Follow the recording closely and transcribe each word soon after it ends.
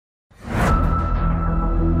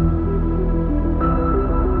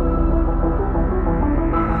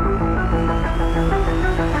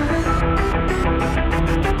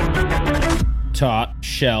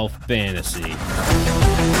Shelf Fantasy.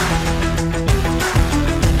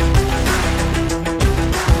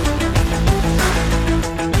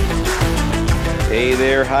 Hey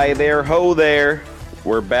there, hi there, ho there.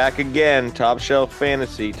 We're back again. Top Shelf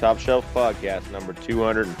Fantasy, Top Shelf Podcast, number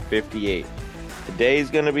 258.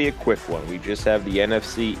 Today's going to be a quick one. We just have the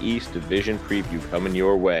NFC East division preview coming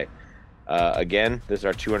your way. Again, this is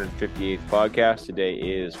our 258th podcast. Today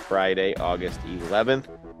is Friday, August 11th.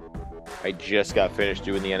 I just got finished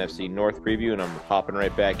doing the NFC North preview, and I'm hopping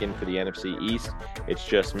right back in for the NFC East. It's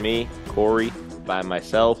just me, Corey, by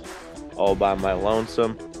myself, all by my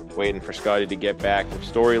lonesome, waiting for Scotty to get back from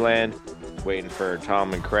Storyland, waiting for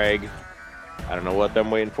Tom and Craig. I don't know what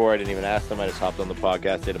I'm waiting for. I didn't even ask them. I just hopped on the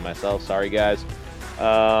podcast, did it myself. Sorry, guys.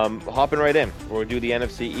 Hopping right in. We'll do the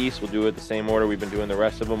NFC East. We'll do it the same order we've been doing the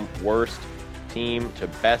rest of them. Worst team to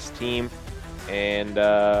best team. And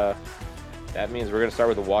that means we're going to start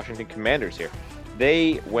with the Washington Commanders here.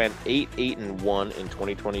 They went 8-1 in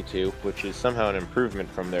 2022, which is somehow an improvement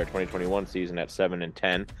from their 2021 season at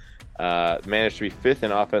 7-10. Managed to be fifth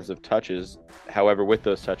in offensive touches. However, with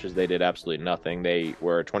those touches, they did absolutely nothing. They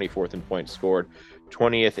were 24th in points scored,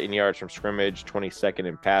 20th in yards from scrimmage, 22nd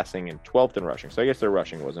in passing, and 12th in rushing. So I guess their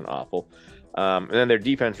rushing wasn't awful. And then their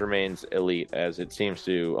defense remains elite, as it seems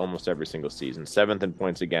to almost every single season. 7th in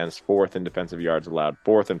points against, 4th in defensive yards allowed,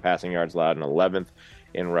 4th in passing yards allowed, and 11th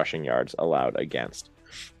in rushing yards allowed against.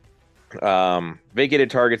 Vacated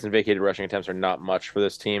targets and vacated rushing attempts are not much for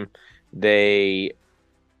this team. They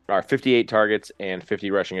are 58 targets and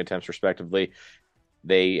 50 rushing attempts, respectively.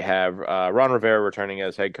 They have Ron Rivera returning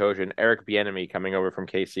as head coach and Eric Bieniemy coming over from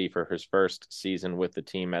KC for his first season with the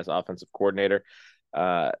team as offensive coordinator.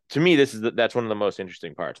 To me, that's one of the most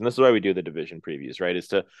interesting parts, and this is why we do the division previews, right? Is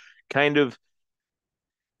to kind of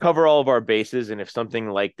cover all of our bases, and if something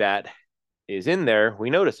like that is in there, we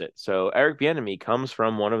notice it. So Eric Bieniemy comes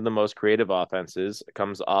from one of the most creative offenses,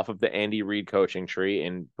 comes off of the Andy Reid coaching tree,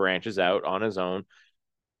 and branches out on his own.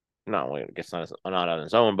 Not only, I guess not on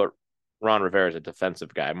his own, but Ron Rivera is a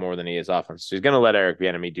defensive guy more than he is offense. So he's going to let Eric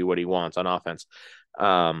Bieniemy do what he wants on offense.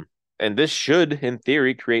 And this should, in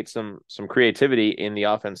theory, create some creativity in the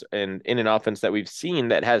offense and in an offense that we've seen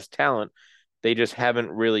that has talent. They just haven't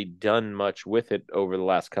really done much with it over the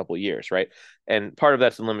last couple of years, right? And part of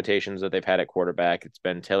that's the limitations that they've had at quarterback. It's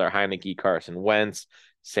been Taylor Heinicke, Carson Wentz,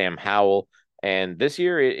 Sam Howell. And this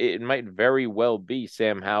year, it might very well be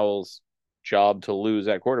Sam Howell's job to lose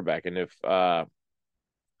at quarterback. And if Eric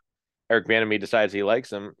Bieniemy decides he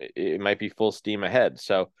likes him, it might be full steam ahead.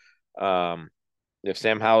 So if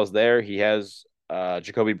Sam Howell's there, he has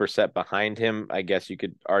Jacoby Brissett behind him. I guess you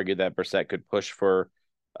could argue that Brissett could push for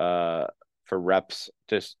reps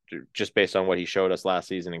just based on what he showed us last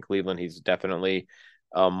season in Cleveland. He's definitely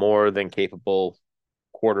more than capable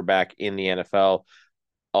quarterback in the NFL,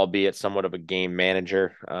 albeit somewhat of a game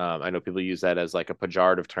manager. I know people use that as like a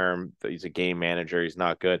pejorative term, that he's a game manager. He's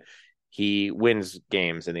not good. He wins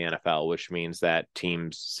games in the NFL, which means that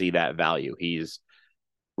teams see that value. He's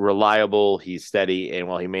reliable, he's steady, and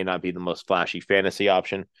while he may not be the most flashy fantasy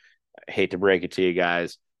option, I hate to break it to you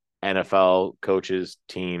guys, NFL coaches,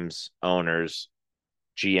 teams, owners,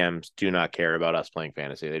 GMs do not care about us playing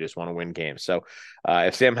fantasy. They just want to win games. So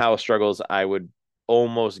if Sam Howell struggles, I would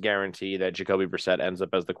almost guarantee that Jacoby Brissett ends up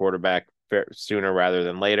as the quarterback sooner rather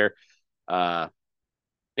than later. And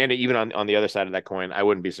even on the other side of that coin, I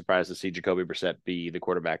wouldn't be surprised to see Jacoby Brissett be the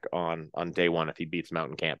quarterback on day one if he beats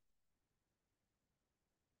Mountain Camp.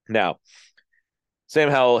 Now, Sam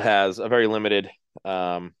Howell has a very limited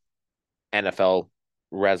NFL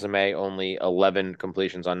resume, only 11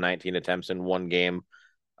 completions on 19 attempts in one game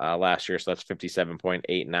last year. So that's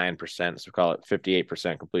 57.89%. So call it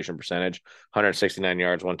 58% completion percentage, 169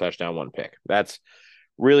 yards, 1 touchdown, 1 pick. That's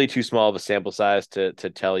really too small of a sample size to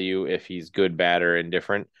tell you if he's good, bad, or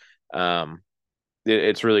indifferent.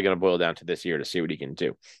 It's really going to boil down to this year to see what he can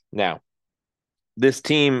do. Now, this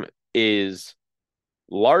team is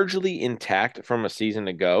largely intact from a season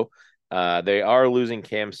ago. They are losing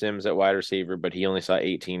Cam Sims at wide receiver, but he only saw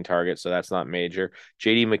 18 targets, so that's not major.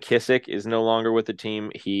 J.D. McKissick is no longer with the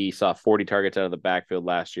team. He saw 40 targets out of the backfield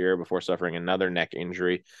last year before suffering another neck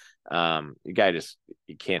injury. The guy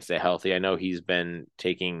he can't stay healthy. I know he's been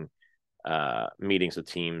taking meetings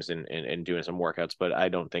with teams and doing some workouts, but I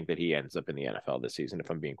don't think that he ends up in the NFL this season, if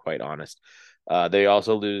I'm being quite honest. They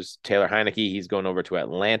also lose Taylor Heinicke. He's going over to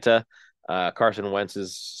Atlanta. Carson Wentz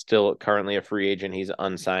is still currently a free agent. He's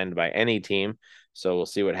unsigned by any team, so we'll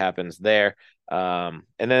see what happens there. And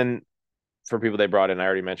then for people they brought in, I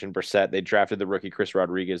already mentioned Brissett. They drafted the rookie Chris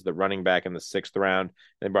Rodriguez, the running back, in the 6th round.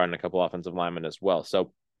 They brought in a couple offensive linemen as well.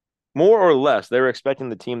 So more or less, they were expecting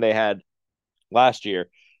the team they had last year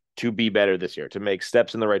to be better this year, to make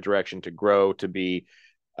steps in the right direction, to grow, to be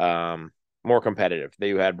um, more competitive. They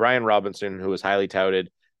had Brian Robinson, who was highly touted,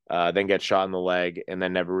 then get shot in the leg, and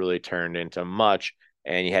then never really turned into much.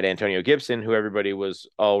 And you had Antonio Gibson, who everybody was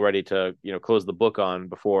all ready to, close the book on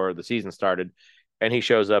before the season started. And he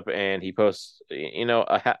shows up and he posts,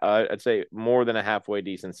 I'd say more than a halfway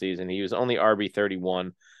decent season. He was only RB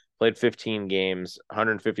 31, played 15 games,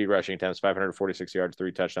 150 rushing attempts, 546 yards,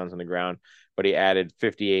 3 touchdowns on the ground, but he added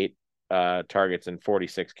 58 targets and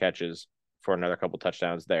 46 catches for another couple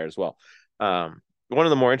touchdowns there as well. One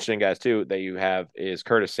of the more interesting guys too that you have is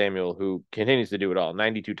Curtis Samuel, who continues to do it all,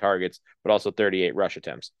 92 targets, but also 38 rush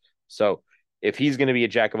attempts. So if he's going to be a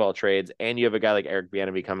jack of all trades and you have a guy like Eric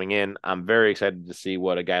Bieniemy coming in, I'm very excited to see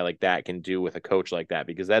what a guy like that can do with a coach like that,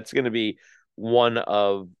 because that's going to be one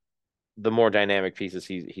of the more dynamic pieces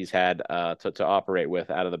he's had to operate with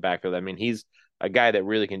out of the backfield. I mean, he's a guy that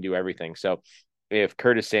really can do everything. So if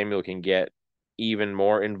Curtis Samuel can get even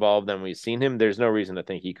more involved than we've seen him, there's no reason to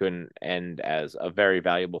think he couldn't end as a very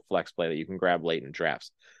valuable flex play that you can grab late in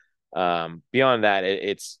drafts. Beyond that,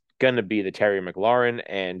 it's going to be the Terry McLaurin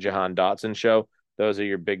and Jahan Dotson show. Those are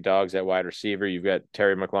your big dogs at wide receiver. You've got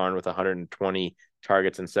Terry McLaurin with 120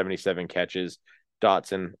 targets and 77 catches.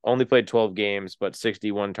 Dotson only played 12 games, but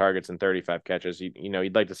 61 targets and 35 catches.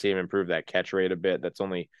 You'd like to see him improve that catch rate a bit. That's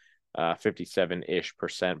only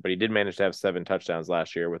 57-ish%, but he did manage to have 7 touchdowns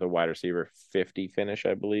last year with a wide receiver 50 finish,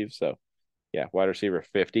 I believe. So yeah, wide receiver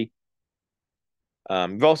 50.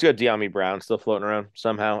 You've also got De'Ami Brown still floating around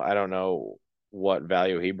somehow. I don't know what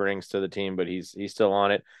value he brings to the team, but he's still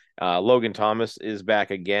on it. Logan Thomas is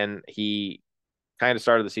back again. He kind of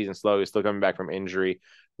started the season slow. He's still coming back from injury.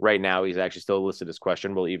 Right now, he's actually still listed as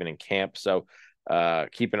questionable, even in camp. So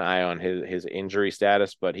keep an eye on his injury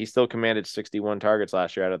status, but he still commanded 61 targets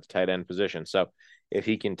last year out of the tight end position. So if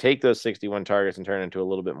he can take those 61 targets and turn into a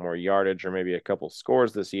little bit more yardage or maybe a couple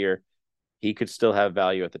scores this year, he could still have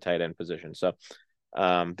value at the tight end position. So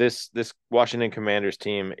this Washington Commanders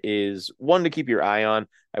team is one to keep your eye on.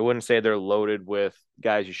 I wouldn't say they're loaded with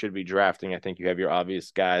guys you should be drafting. I think you have your obvious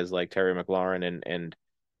guys like Terry McLaurin and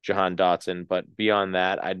Jahan Dotson, but beyond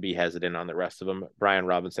that, I'd be hesitant on the rest of them. Brian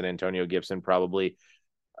Robinson, Antonio Gibson probably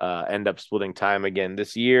end up splitting time again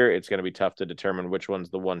this year. It's going to be tough to determine which one's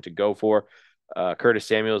the one to go for. Curtis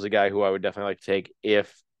Samuel is a guy who I would definitely like to take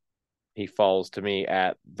if he falls to me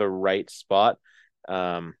at the right spot.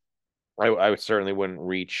 I certainly wouldn't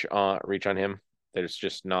reach on him. There's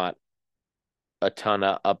just not a ton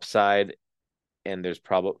of upside, and there's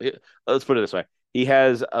probably, let's put it this way. He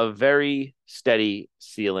has a very steady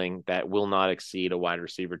ceiling that will not exceed a wide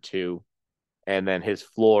receiver 2, and then his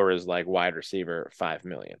floor is like wide receiver 5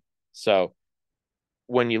 million. So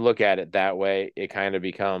when you look at it that way, it kind of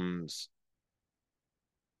becomes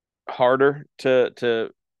harder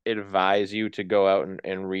to advise you to go out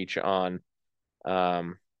and reach on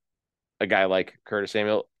a guy like Curtis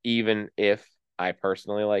Samuel, even if I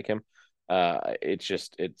personally like him.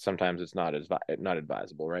 Sometimes it's not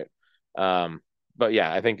advisable, right? But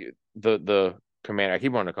yeah, I think the Commander, I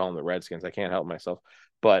keep wanting to call them the Redskins. I can't help myself,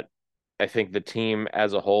 but I think the team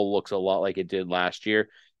as a whole looks a lot like it did last year.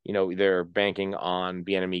 They're banking on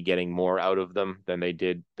Bieniemy getting more out of them than they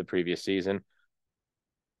did the previous season.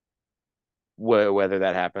 Whether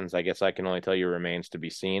that happens, I guess I can only tell you remains to be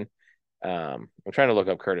seen. I'm trying to look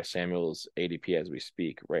up Curtis Samuel's ADP as we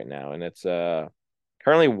speak right now, and it's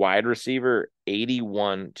currently wide receiver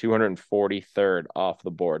 81, 243rd off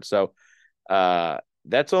the board. So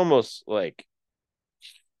that's almost like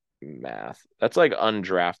math. That's like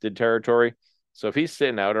undrafted territory. So if he's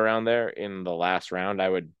sitting out around there in the last round, I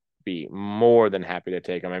would be more than happy to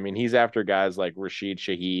take him. I mean, he's after guys like Rashid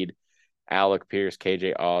Shaheed, Alec Pierce,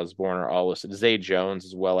 KJ Osborne are all listed. Zay Jones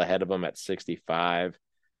is well ahead of him at 65.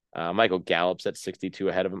 Michael Gallup's at 62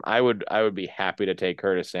 ahead of him. I would be happy to take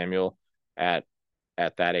Curtis Samuel at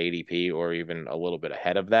that ADP or even a little bit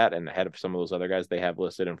ahead of that and ahead of some of those other guys they have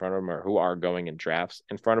listed in front of them or who are going in drafts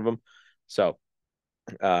in front of them. So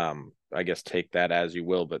I guess take that as you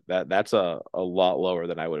will, but that's a lot lower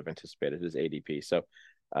than I would have anticipated his ADP. So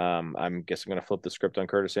I'm guessing I'm going to flip the script on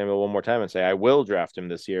Curtis Samuel one more time and say I will draft him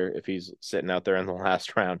this year if he's sitting out there in the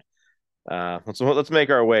last round. Let's make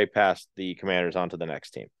our way past the Commanders onto the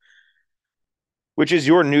next team, which is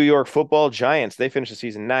your New York Football Giants. They finished the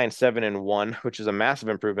season 9-7-1, which is a massive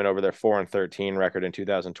improvement over their 4-13 record in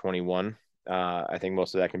 2021. I think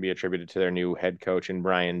most of that can be attributed to their new head coach in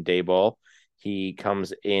Brian Daboll. He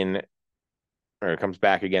comes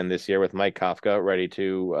back again this year with Mike Kafka, ready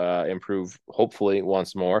to improve, hopefully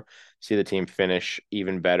once more, see the team finish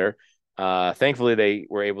even better. Thankfully, they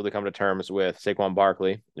were able to come to terms with Saquon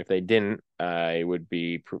Barkley. If they didn't, I would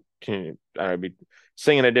be I'd be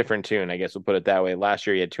singing a different tune. I guess we'll put it that way. Last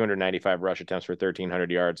year, he had 295 rush attempts for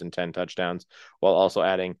 1,300 yards and 10 touchdowns, while also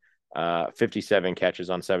adding 57 catches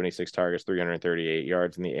on 76 targets, 338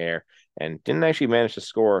 yards in the air, and didn't actually manage to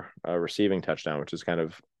score a receiving touchdown, which is kind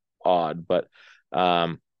of odd. But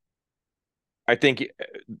I think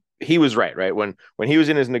he was right, right? When he was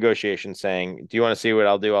in his negotiation saying, "Do you want to see what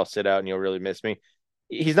I'll do? I'll sit out and you'll really miss me."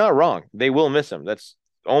 He's not wrong. They will miss him. That's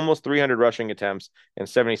almost 300 rushing attempts and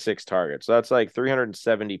 76 targets. So that's like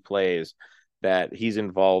 370 plays that he's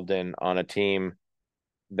involved in on a team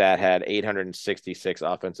that had 866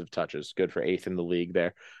 offensive touches, good for eighth in the league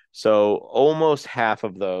there. So almost half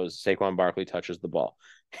of those, Saquon Barkley touches the ball.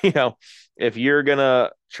 You know, if you're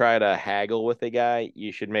gonna try to haggle with a guy,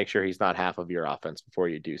 you should make sure he's not half of your offense before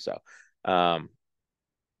you do so. Um,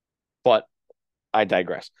 but I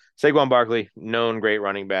digress. Saquon Barkley, known great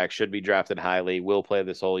running back, should be drafted highly. Will play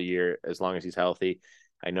this whole year as long as he's healthy.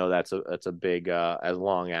 I know that's a big as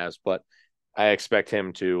long as, but I expect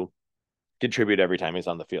him to contribute every time he's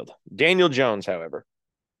on the field. Daniel Jones, however,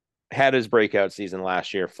 had his breakout season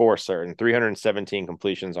last year for certain. 317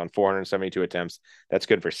 completions on 472 attempts. That's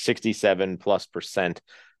good for 67 plus percent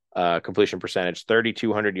completion percentage,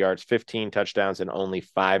 3,200 yards, 15 touchdowns, and only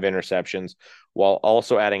 5 interceptions, while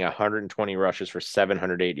also adding 120 rushes for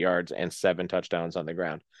 708 yards and 7 touchdowns on the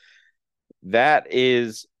ground. That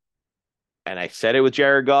is, and I said it with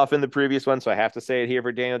Jared Goff in the previous one, so I have to say it here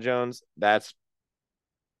for Daniel Jones. That's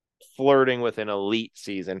flirting with an elite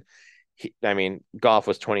season. I mean, Goff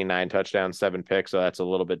was 29 touchdowns, 7 picks, so that's a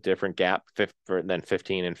little bit different gap than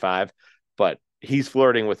 15 and 5. But he's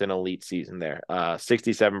flirting with an elite season there.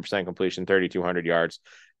 67% completion, 3,200 yards,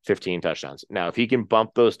 15 touchdowns. Now, if he can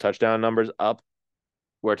bump those touchdown numbers up,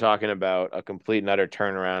 we're talking about a complete and utter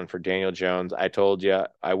turnaround for Daniel Jones. I told you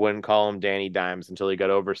I wouldn't call him Danny Dimes until he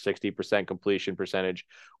got over 60% completion percentage.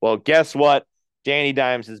 Well, guess what? Danny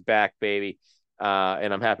Dimes is back, baby.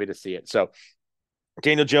 And I'm happy to see it. So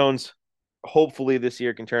Daniel Jones, hopefully this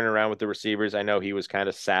year can turn around with the receivers. I know he was kind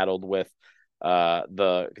of saddled with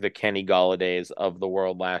the Kenny Galladays of the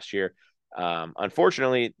world last year.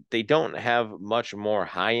 Unfortunately, they don't have much more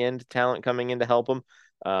high end talent coming in to help them.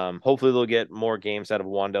 Hopefully they'll get more games out of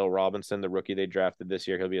Wan'Dale Robinson, the rookie they drafted this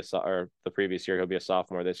year. He'll be or the previous year. He'll be a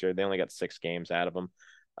sophomore this year. They only got 6 games out of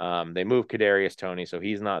him. They moved Kadarius Toney, so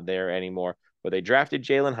he's not there anymore. But they drafted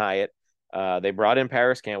Jalen Hyatt. They brought in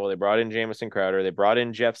Paris Campbell. They brought in Jamison Crowder. They brought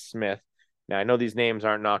in Jeff Smith. Now I know these names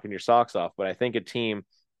aren't knocking your socks off, but I think a team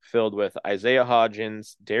filled with Isaiah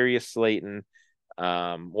Hodgins, Darius Slayton,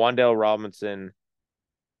 Wan'Dale Robinson,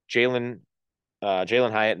 Jalen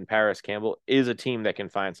Hyatt, and Paris Campbell is a team that can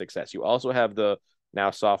find success. You also have the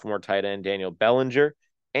now sophomore tight end Daniel Bellinger,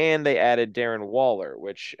 and they added Darren Waller,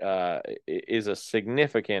 which is a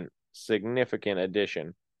significant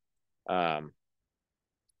addition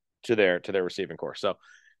to their receiving corps. So,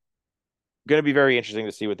 going to be very interesting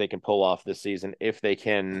to see what they can pull off this season. If they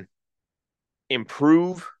can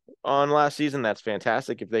improve on last season, that's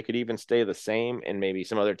fantastic. If they could even stay the same and maybe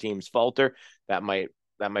some other teams falter, that might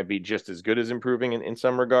be just as good as improving in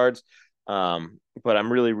some regards. But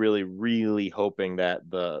I'm really hoping that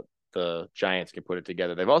the Giants can put it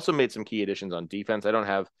together. They've also made some key additions on defense. I don't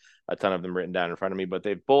have a ton of them written down in front of me, but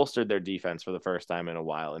they've bolstered their defense for the first time in a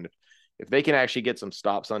while. And if they can actually get some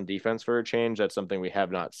stops on defense for a change, that's something we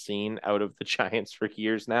have not seen out of the Giants for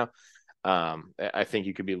years now. I think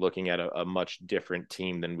you could be looking at a much different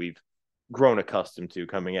team than we've grown accustomed to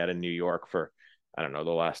coming out of New York for, I don't know,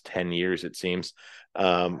 the last 10 years, it seems.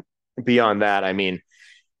 Beyond that, I mean,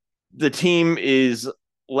 the team is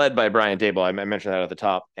led by Brian Daboll. I mentioned that at the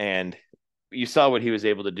top, and you saw what he was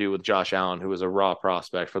able to do with Josh Allen, who was a raw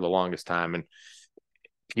prospect for the longest time. And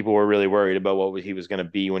people were really worried about what he was going to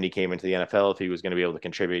be when he came into the NFL, if he was going to be able to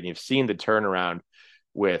contribute. And you've seen the turnaround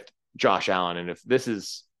with Josh Allen. And if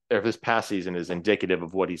this past season is indicative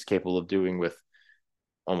of what he's capable of doing with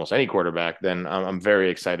almost any quarterback, then I'm very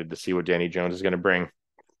excited to see what Danny Jones is going to bring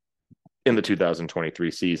in the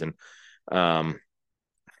 2023 season. I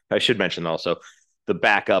should mention also the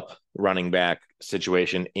backup running back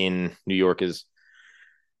situation in New York is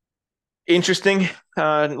interesting,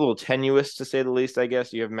 a little tenuous to say the least, I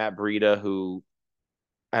guess. You have Matt Breida, who,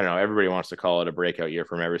 I don't know, everybody wants to call it a breakout year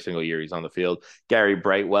from every single year he's on the field. Gary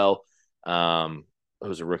Brightwell, who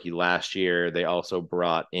was a rookie last year. They also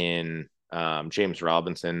brought in James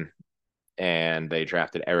Robinson, and they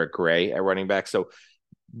drafted Eric Gray at running back. So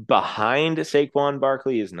behind Saquon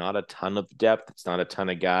Barkley is not a ton of depth. It's not a ton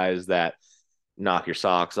of guys that knock your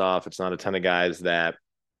socks off. It's not a ton of guys that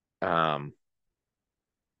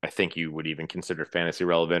I think you would even consider fantasy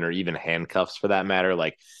relevant or even handcuffs for that matter.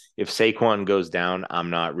 Like if Saquon goes down, I'm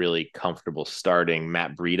not really comfortable starting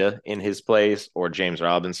Matt Breida in his place or James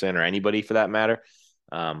Robinson or anybody for that matter.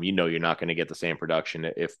 You're not going to get the same production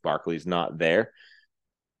if Barkley's not there.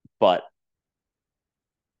 But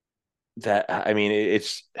that I mean,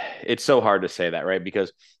 it's so hard to say that, right?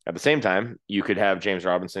 Because at the same time, you could have James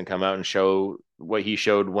Robinson come out and show what he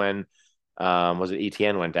showed when was it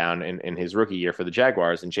ETN went down in his rookie year for the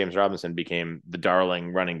Jaguars, and James Robinson became the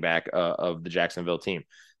darling running back of the Jacksonville team.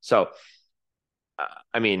 So,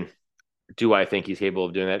 I mean, do I think he's capable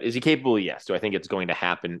of doing that? Is he capable? Yes. Do I think it's going to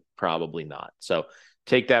happen? Probably not. So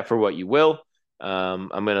take that for what you will. I'm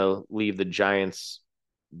going to leave the Giants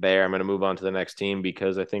there. I'm going to move on to the next team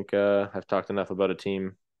because I think I've talked enough about a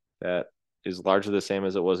team that is largely the same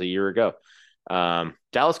as it was a year ago.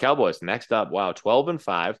 Dallas Cowboys next up. Wow,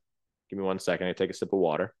 12-5. Give me 1 second. I take a sip of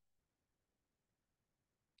water.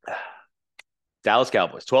 Dallas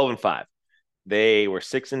Cowboys 12-5. They were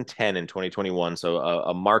 6-10 in 2021, so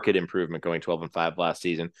a market improvement going 12-5 last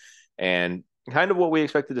season, and kind of what we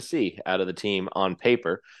expected to see out of the team on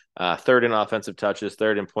paper. Third in offensive touches,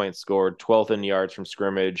 third in points scored, 12th in yards from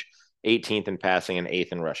scrimmage, 18th in passing, and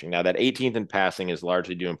 8th in rushing. Now that 18th in passing is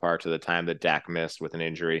largely due in part to the time that Dak missed with an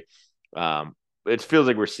injury. It feels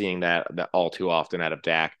like we're seeing that all too often out of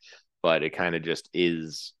Dak, but it kind of just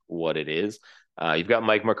is what it is. You've got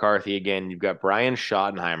Mike McCarthy again. You've got Brian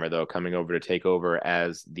Schottenheimer, though, coming over to take over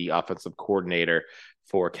as the offensive coordinator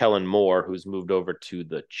for Kellen Moore, who's moved over to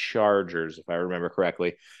the Chargers, if I remember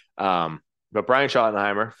correctly. But Brian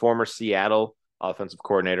Schottenheimer, former Seattle offensive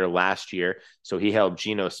coordinator last year, so he helped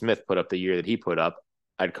Geno Smith put up the year that he put up.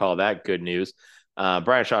 I'd call that good news.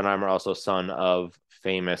 Brian Schottenheimer, also son of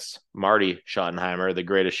famous Marty Schottenheimer, the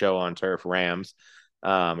greatest show on turf, Rams,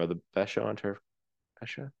 or the best show on turf,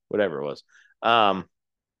 best show, whatever it was.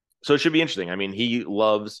 So it should be interesting. I mean, he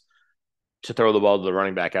loves to throw the ball to the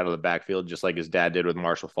running back out of the backfield, just like his dad did with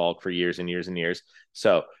Marshall Faulk for years and years and years.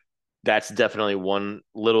 So that's definitely one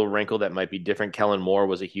little wrinkle that might be different. Kellen Moore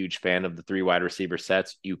was a huge fan of the three wide receiver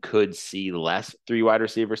sets. You could see less three wide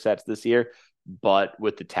receiver sets this year, but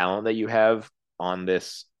with the talent that you have on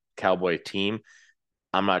this Cowboy team,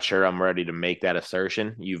 I'm not sure I'm ready to make that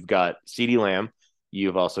assertion. You've got CeeDee Lamb.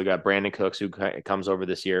 You've also got Brandon Cooks, who comes over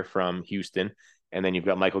this year from Houston. And then you've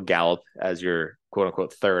got Michael Gallup as your quote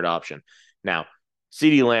unquote third option. Now,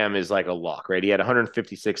 CeeDee Lamb is like a lock, right? He had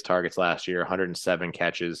 156 targets last year, 107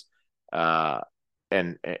 catches,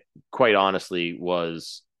 and quite honestly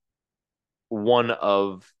was one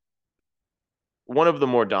of the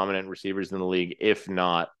more dominant receivers in the league, if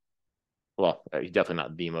not, well, he's definitely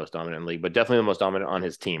not the most dominant in the league, but definitely the most dominant on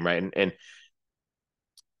his team, right? And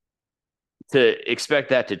to expect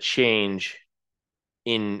that to change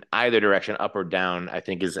in either direction, up or down, I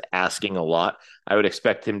think is asking a lot. I would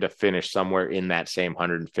expect him to finish somewhere in that same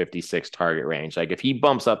 156 target range. Like if he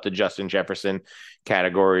bumps up to Justin Jefferson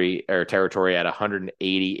category or territory at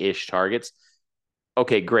 180-ish targets,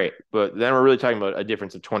 okay, great. But then we're really talking about a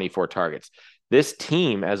difference of 24 targets. This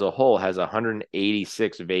team as a whole has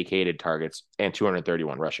 186 vacated targets and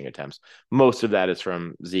 231 rushing attempts. Most of that is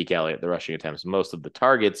from Zeke Elliott, the rushing attempts. Most of the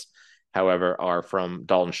targets, however, are from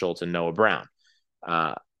Dalton Schultz and Noah Brown.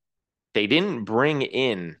 They didn't bring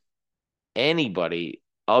in anybody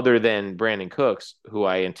other than Brandon Cooks, who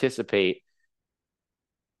I anticipate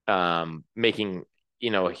making,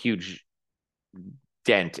 a huge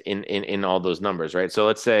dent in all those numbers, right? So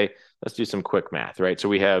let's do some quick math, right? So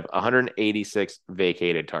we have 186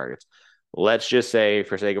 vacated targets. Let's just say,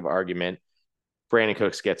 for sake of argument, Brandon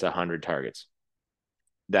Cooks gets 100 targets.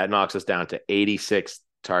 That knocks us down to 86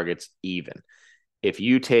 targets even. If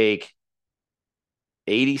you take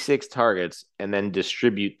 86 targets and then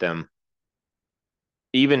distribute them,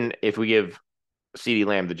 even if we give CeeDee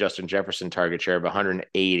Lamb the Justin Jefferson target share of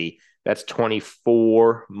 180, that's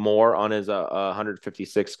 24 more on his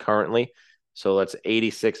 156 currently. So that's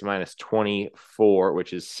 86 minus 24,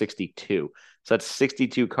 which is 62. So that's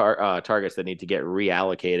 62 targets that need to get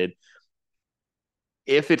reallocated.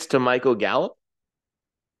 If it's to Michael Gallup,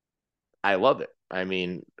 I love it. I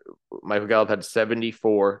mean, Michael Gallup had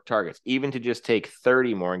 74 targets. Even to just take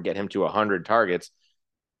 30 more and get him to 100 targets,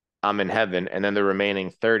 I'm in heaven. And then the remaining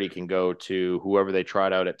 30 can go to whoever they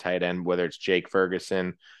trot out at tight end, whether it's Jake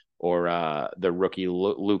Ferguson or the rookie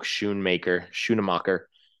Luke Schoonmaker,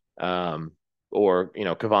 or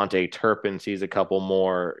Kevontae Turpin sees a couple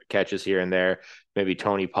more catches here and there. Maybe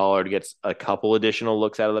Tony Pollard gets a couple additional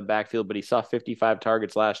looks out of the backfield, but he saw 55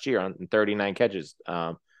 targets last year on 39 catches.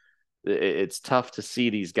 It's tough to see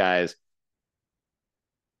these guys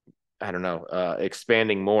I don't know,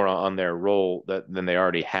 expanding more on their role than they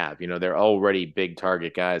already have. They're already big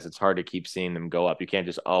target guys. It's hard to keep seeing them go up. You can't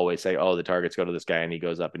just always say, oh, the targets go to this guy and he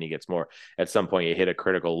goes up and he gets more. At some point, you hit a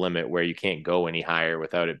critical limit where you can't go any higher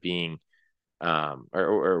without it being,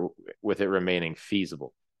 or with it remaining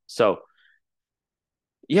feasible. So,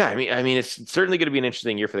 yeah, I mean, it's certainly going to be an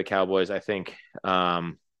interesting year for the Cowboys. I think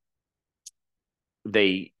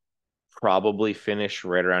they probably finish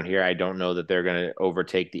right around here. I don't know that they're going to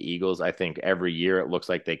overtake the Eagles. I think every year it looks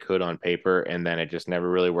like they could on paper, and then it just never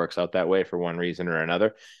really works out that way for one reason or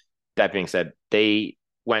another. That being said, they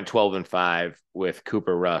went 12-5 with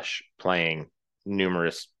Cooper Rush playing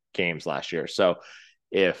numerous games last year. So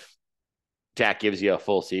if Dak gives you a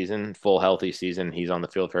full season, full healthy season, he's on the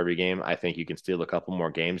field for every game, I think you can steal a couple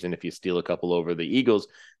more games. And if you steal a couple over the Eagles,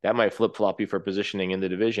 that might flip flop you for positioning in the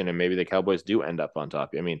division. And maybe the Cowboys do end up on top.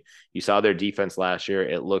 I mean, you saw their defense last year.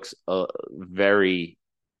 It looks very,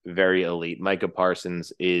 very elite. Micah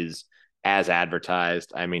Parsons is as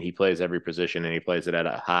advertised. I mean, he plays every position and he plays it at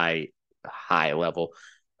a high level.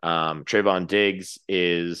 Trayvon Diggs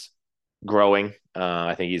is growing.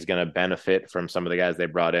 I think he's going to benefit from some of the guys they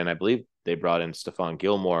brought in. I believe they brought in Stephon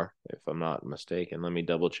Gilmore, if I'm not mistaken. Let me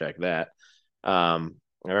double check that. I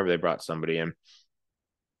remember they brought somebody in,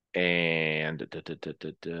 and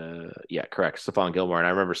yeah, correct, Stephon Gilmore. And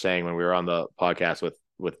I remember saying when we were on the podcast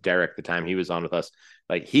with Derek the time he was on with us,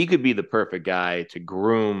 like he could be the perfect guy to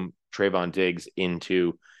groom Trayvon Diggs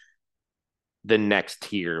into the next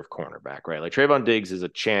tier of cornerback, right? Like Trayvon Diggs is a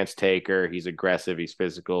chance taker. He's aggressive. He's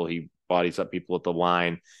physical. He bodies up people at the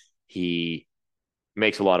line. He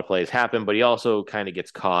makes a lot of plays happen, but he also kind of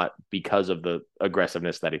gets caught because of the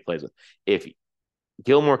aggressiveness that he plays with. If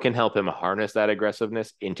Gilmore can help him harness that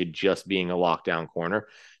aggressiveness into just being a lockdown corner,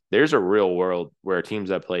 there's a real world where teams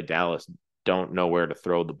that play Dallas don't know where to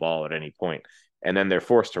throw the ball at any point. And then they're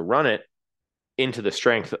forced to run it into the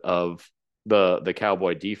strength of the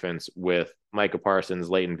Cowboy defense with Micah Parsons,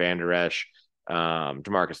 Leighton Vander Esch,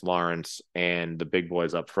 Demarcus Lawrence, and the big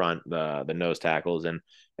boys up front, the nose tackles and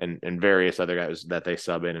various other guys that they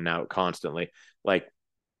sub in and out constantly. Like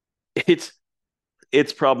it's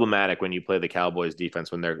problematic when you play the Cowboys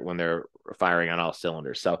defense when they're firing on all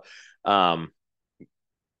cylinders. So I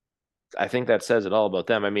think that says it all about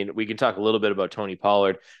them. I mean, we can talk a little bit about Tony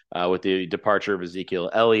Pollard with the departure of Ezekiel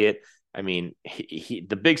Elliott. I mean,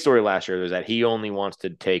 the big story last year was that he only wants to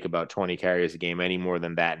take about 20 carries a game, any more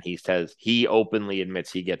than that. And he says he openly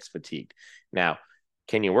admits he gets fatigued. Now,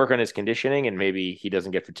 can you work on his conditioning and maybe he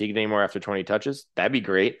doesn't get fatigued anymore after 20 touches? That'd be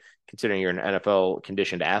great, considering you're an NFL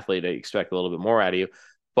conditioned athlete. I expect a little bit more out of you.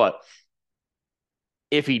 But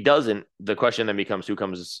if he doesn't, the question then becomes who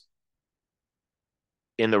comes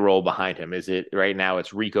in the role behind him. Is it right now?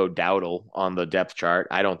 It's Rico Dowdle on the depth chart.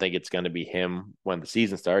 I don't think it's going to be him when the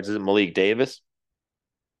season starts. Is it Malik Davis?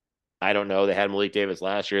 I don't know. They had Malik Davis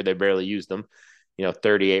last year. They barely used him.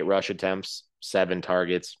 38 rush attempts, 7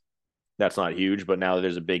 targets. That's not huge, but now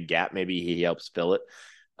there's a big gap. Maybe he helps fill it.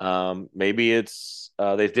 Maybe it's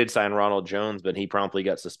they did sign Ronald Jones, but he promptly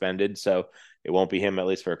got suspended, so it won't be him at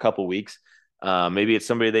least for a couple weeks. Maybe it's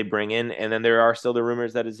somebody they bring in, and then there are still the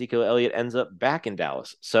rumors that Ezekiel Elliott ends up back in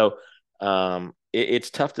Dallas. So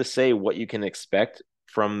it's tough to say what you can expect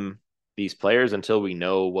from these players until we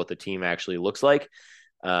know what the team actually looks like,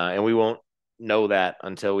 and we won't know that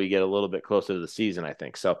until we get a little bit closer to the season, I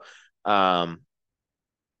think. So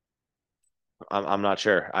I'm not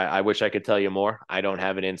sure. I wish I could tell you more. I don't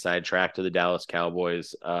have an inside track to the Dallas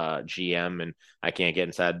Cowboys GM, and I can't get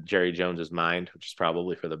inside Jerry Jones's mind, which is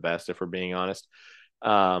probably for the best if we're being honest.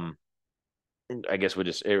 I guess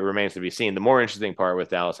it remains to be seen. The more interesting part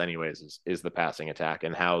with Dallas, anyways, is the passing attack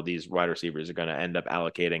and how these wide receivers are going to end up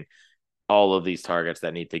allocating all of these targets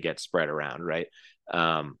that need to get spread around, right?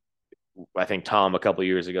 I think Tom a couple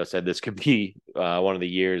years ago said this could be one of the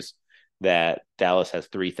years that Dallas has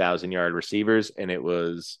 3,000-yard receivers, and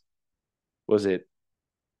was it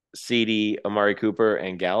CD, Amari Cooper,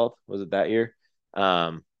 and Gallup? Was it that year?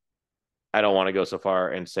 I don't want to go so far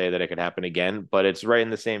and say that it could happen again, but it's right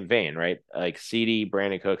in the same vein, right? Like CD,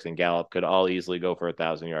 Brandon Cooks, and Gallup could all easily go for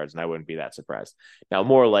 1,000 yards, and I wouldn't be that surprised. Now,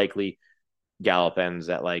 more likely, Gallup ends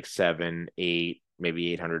at like 7, 8,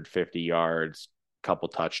 maybe 850 yards, couple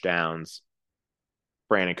touchdowns.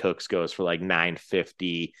 Brandon Cooks goes for like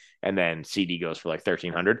 950, and then CD goes for like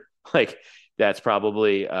 1,300. Like that's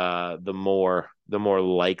probably the more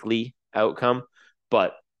likely outcome,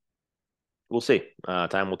 but we'll see.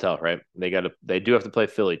 Time will tell, right? They do have to play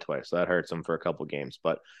Philly twice, so that hurts them for a couple games.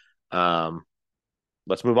 But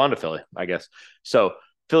let's move on to Philly, I guess. So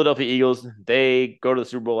Philadelphia Eagles, they go to the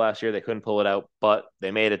Super Bowl last year. They couldn't pull it out, but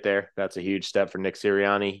they made it there. That's a huge step for Nick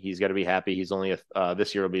Sirianni. He's got to be happy. He's only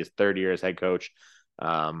this year will be his third year as head coach.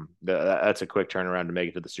 That's a quick turnaround to make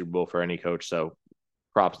it to the Super Bowl for any coach. So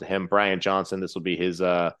props to him. Brian Johnson, this will be his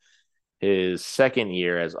second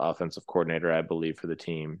year as offensive coordinator, I believe, for the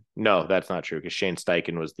team. No, that's not true because Shane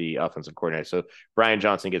Steichen was the offensive coordinator. So Brian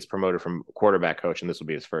Johnson gets promoted from quarterback coach, and this will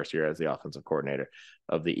be his first year as the offensive coordinator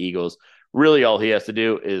of the Eagles. Really, all he has to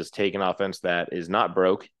do is take an offense that is not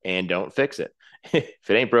broke and don't fix it. If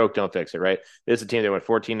it ain't broke, don't fix it, right? This is a team that went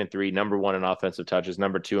 14-3, number one in offensive touches,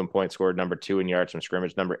 number two in points scored, number two in yards from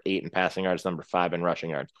scrimmage, number 8 in passing yards, number 5 in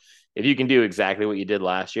rushing yards. If you can do exactly what you did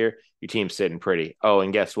last year, your team's sitting pretty. Oh,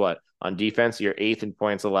 and guess what? On defense, you're 8th in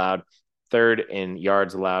points allowed, 3rd in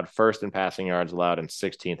yards allowed, 1st in passing yards allowed, and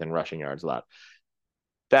 16th in rushing yards allowed.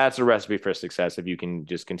 That's a recipe for success if you can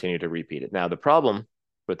just continue to repeat it. Now, the problem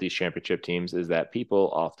with these championship teams is that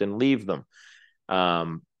people often leave them.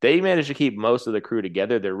 They managed to keep most of the crew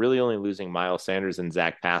together. They're really only losing Miles Sanders and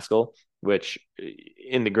Zach Pascal, which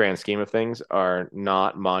in the grand scheme of things are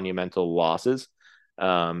not monumental losses.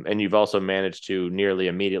 And you've also managed to nearly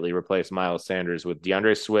immediately replace Miles Sanders with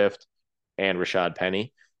DeAndre Swift and Rashad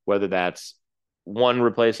Penny, whether that's one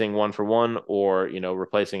replacing one for one or,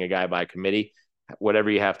 replacing a guy by committee,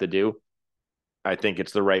 whatever you have to do. I think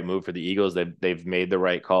it's the right move for the Eagles. They've made the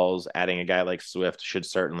right calls. Adding a guy like Swift should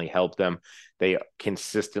certainly help them. They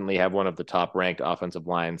consistently have one of the top ranked offensive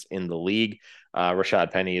lines in the league. Rashad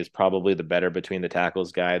Penny is probably the better between the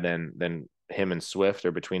tackles guy than him and Swift,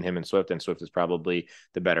 or between him and Swift is probably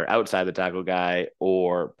the better outside the tackle guy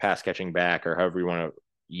or pass catching back, or however you want to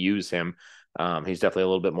use him. He's definitely a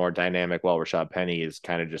little bit more dynamic, while Rashad Penny is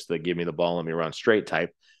kind of just the give me the ball and me run straight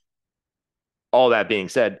type. All that being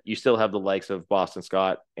said, you still have the likes of Boston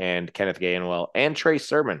Scott and Kenneth Gainwell and Trey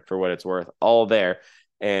Sermon, for what it's worth, all there.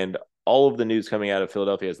 And all of the news coming out of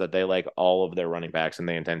Philadelphia is that they like all of their running backs and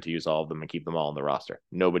they intend to use all of them and keep them all on the roster.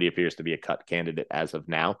 Nobody appears to be a cut candidate as of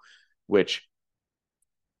now, which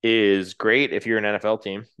is great if you're an NFL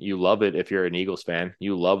team. You love it if you're an Eagles fan.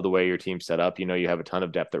 You love the way your team's set up. You have a ton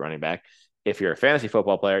of depth at running back. If you're a fantasy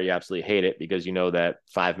football player, you absolutely hate it because you know that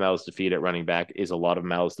 5 mouths to feed at running back is a lot of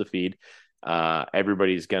mouths to feed.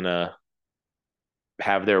 Everybody's gonna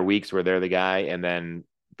have their weeks where they're the guy, and then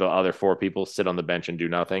the other 4 people sit on the bench and do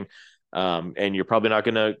nothing. And you're probably not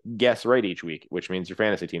gonna guess right each week, which means your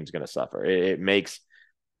fantasy team's gonna suffer. It makes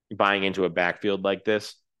buying into a backfield like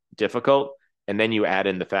this difficult. And then you add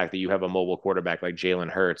in the fact that you have a mobile quarterback like Jalen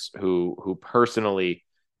Hurts, who personally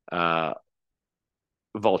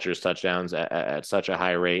vultures touchdowns at such a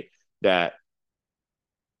high rate that,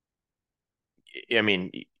 I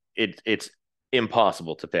mean, it's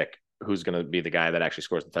impossible to pick who's going to be the guy that actually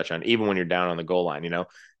scores the touchdown, even when you're down on the goal line.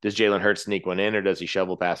 Does Jalen Hurts sneak one in, or does he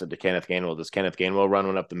shovel pass it to Kenneth Gainwell? Does Kenneth Gainwell run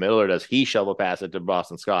one up the middle, or does he shovel pass it to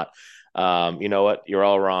Boston Scott? You know what? You're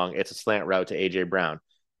all wrong. It's a slant route to AJ Brown.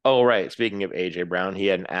 Oh, right. Speaking of AJ Brown, he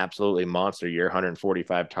had an absolutely monster year,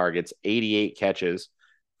 145 targets, 88 catches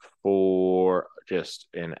for just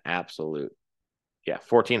an absolute,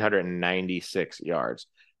 1,496 yards.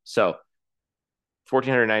 So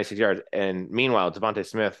 1,496 yards. And meanwhile, Devontae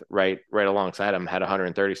Smith, right alongside him, had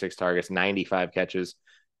 136 targets, 95 catches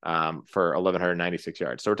for 1,196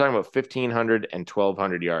 yards. So we're talking about 1,500 and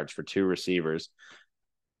 1,200 yards for 2 receivers.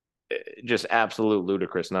 Just absolute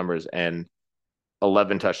ludicrous numbers. And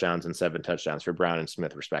 11 touchdowns and 7 touchdowns for Brown and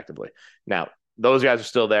Smith, respectively. Now, those guys are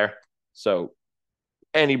still there. So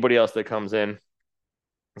anybody else that comes in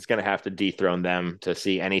is going to have to dethrone them to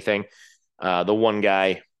see anything. The one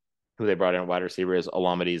guy who they brought in at wide receiver is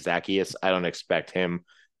Olamide Zaccheaus. I don't expect him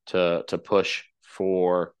to push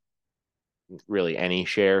for really any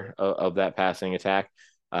share of that passing attack.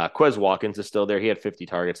 Quez Watkins is still there. He had 50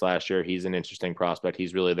 targets last year. He's an interesting prospect.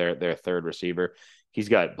 He's really their third receiver. He's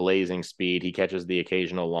got blazing speed. He catches the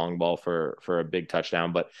occasional long ball for a big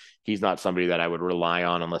touchdown, but he's not somebody that I would rely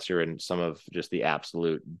on unless you're in some of just the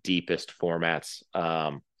absolute deepest formats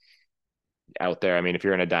out there. I mean, if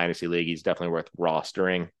you're in a dynasty league, he's definitely worth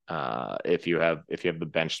rostering if you have the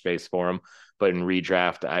bench space for him. But in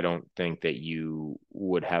redraft, I don't think that you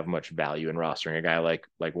would have much value in rostering a guy like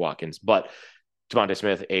Watkins. But Devontae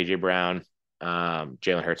Smith, AJ Brown,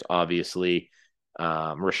 Jalen Hurts, obviously,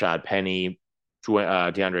 Rashad Penny,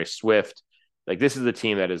 DeAndre Swift. Like, this is a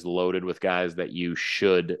team that is loaded with guys that you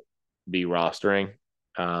should be rostering.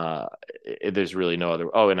 There's really no other.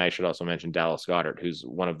 Oh, and I should also mention Dallas Goedert, who's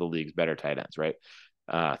one of the league's better tight ends, right?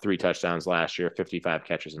 3 touchdowns last year, 55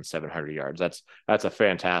 catches and 700 yards. That's a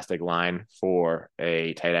fantastic line for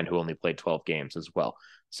a tight end who only played 12 games as well.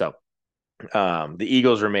 So the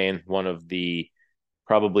Eagles remain one of the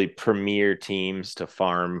probably premier teams to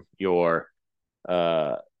farm your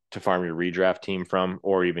redraft team from,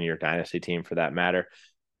 or even your dynasty team for that matter.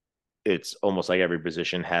 It's almost like every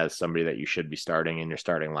position has somebody that you should be starting in your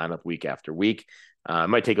starting lineup week after week. It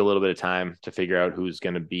might take a little bit of time to figure out who's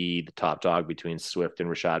going to be the top dog between Swift and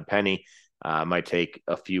Rashad Penny. It might take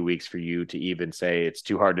a few weeks for you to even say it's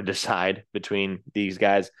too hard to decide between these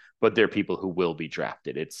guys, but they're people who will be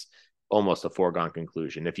drafted. It's almost a foregone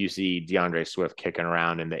conclusion. If you see DeAndre Swift kicking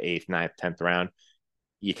around in the 8th, 9th, 10th round,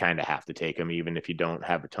 you kind of have to take him, even if you don't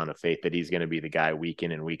have a ton of faith that he's going to be the guy week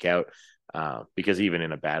in and week out. Because even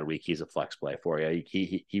in a bad week, he's a flex play for you.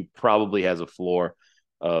 He probably has a floor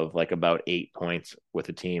of like about 8 points with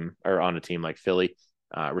a team or on a team like Philly.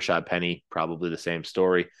 Rashad Penny, probably the same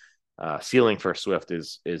story. Ceiling for Swift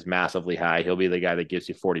is massively high. He'll be the guy that gives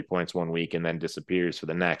you 40 points one week and then disappears for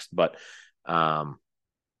the next. But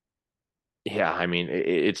yeah, I mean,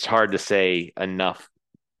 it's hard to say enough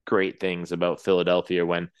great things about Philadelphia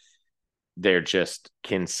when they're just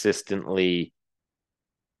consistently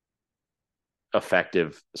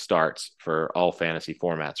effective starts for all fantasy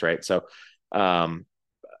formats, right? So,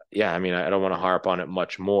 yeah, I mean, I don't want to harp on it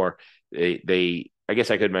much more. I guess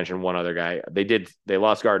I could mention one other guy. They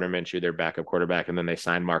lost Gardner Minshew, their backup quarterback, and then they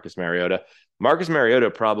signed Marcus Mariota. Marcus Mariota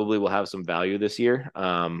probably will have some value this year,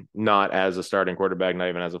 not as a starting quarterback, not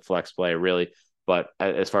even as a flex play, really. But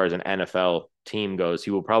as far as an NFL team goes,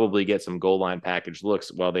 he will probably get some goal line package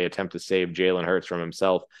looks while they attempt to save Jalen Hurts from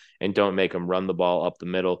himself and don't make him run the ball up the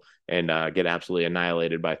middle and get absolutely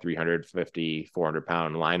annihilated by 350,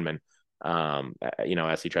 400-pound linemen.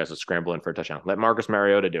 As he tries to scramble in for a touchdown. Let Marcus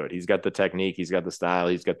Mariota do it. He's got the technique, he's got the style,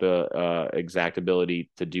 he's got the exact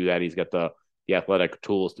ability to do that. He's got the athletic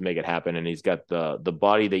tools to make it happen, and he's got the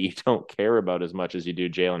body that you don't care about as much as you do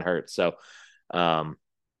Jalen Hurts. So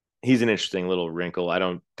he's an interesting little wrinkle. I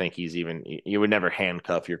don't think you would never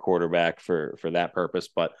handcuff your quarterback for that purpose,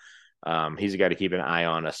 but he's a guy to keep an eye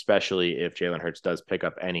on, especially if Jalen Hurts does pick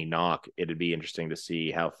up any knock. It'd be interesting to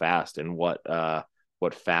see how fast and what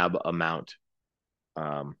fab amount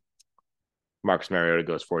Marcus Mariota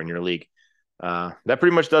goes for in your league. That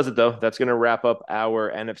pretty much does it, though. That's going to wrap up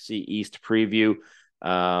our NFC East preview.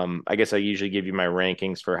 I guess I usually give you my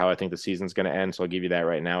rankings for how I think the season's going to end, so I'll give you that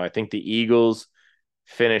right now. I think the Eagles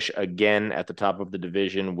finish again at the top of the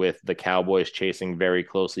division with the Cowboys chasing very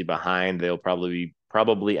closely behind. They'll probably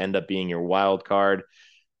end up being your wild card,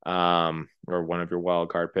 or one of your wild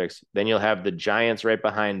card picks. Then you'll have the Giants right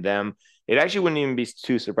behind them. It actually wouldn't even be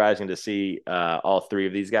too surprising to see all three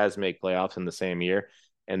of these guys make playoffs in the same year.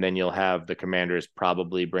 And then you'll have the Commanders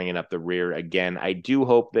probably bringing up the rear again. I do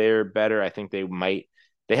hope they're better. I think they might.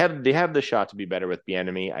 They have the shot to be better with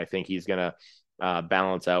Bieniemy. I think he's going to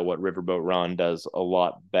balance out what Riverboat Ron does a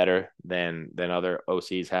lot better than other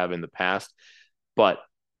OCs have in the past. But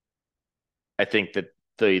I think that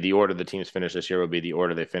the order the teams finish this year will be the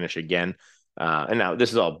order they finish again. And now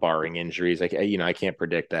this is all barring injuries. I can't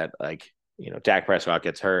predict that. Dak Prescott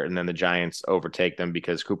gets hurt and then the Giants overtake them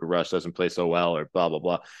because Cooper Rush doesn't play so well or blah, blah,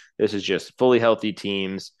 blah. This is just fully healthy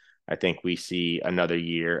teams. I think we see another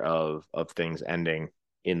year of things ending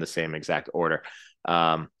in the same exact order.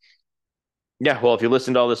 Yeah, well, if you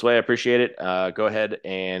listened all this way, I appreciate it. Go ahead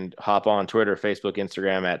and hop on Twitter, Facebook,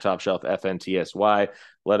 Instagram at TopShelfFNTSY.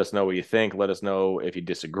 Let us know what you think. Let us know if you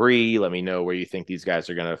disagree. Let me know where you think these guys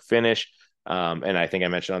are going to finish. And I think I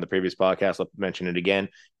mentioned on the previous podcast, I'll mention it again.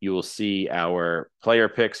 You will see our player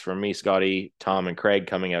picks from me, Scotty, Tom, and Craig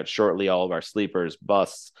coming out shortly. All of our sleepers,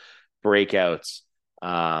 busts, breakouts,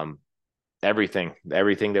 everything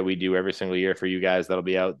that we do every single year for you guys. That'll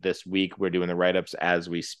be out this week. We're doing the write-ups as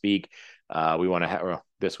we speak. We want to have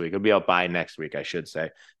this week. It'll be out by next week, I should say,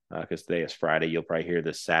 because today is Friday. You'll probably hear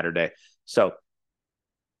this Saturday. So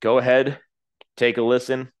go ahead, take a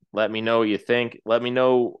listen. Let me know what you think. Let me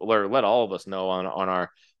know, or let all of us know on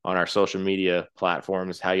our social media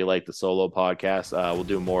platforms how you like the solo podcast. We'll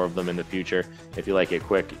do more of them in the future. If you like it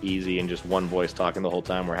quick, easy, and just one voice talking the whole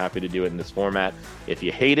time, we're happy to do it in this format. If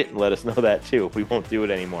you hate it, let us know that too. We won't do it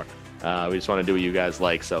anymore. We just want to do what you guys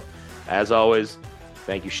like. So as always,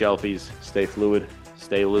 thank you, Shelfies. Stay fluid,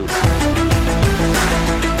 stay loose.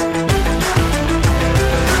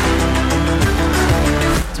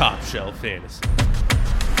 Top Shelf Fantasy.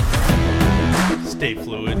 Stay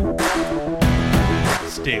fluid.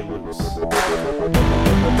 Stay loose.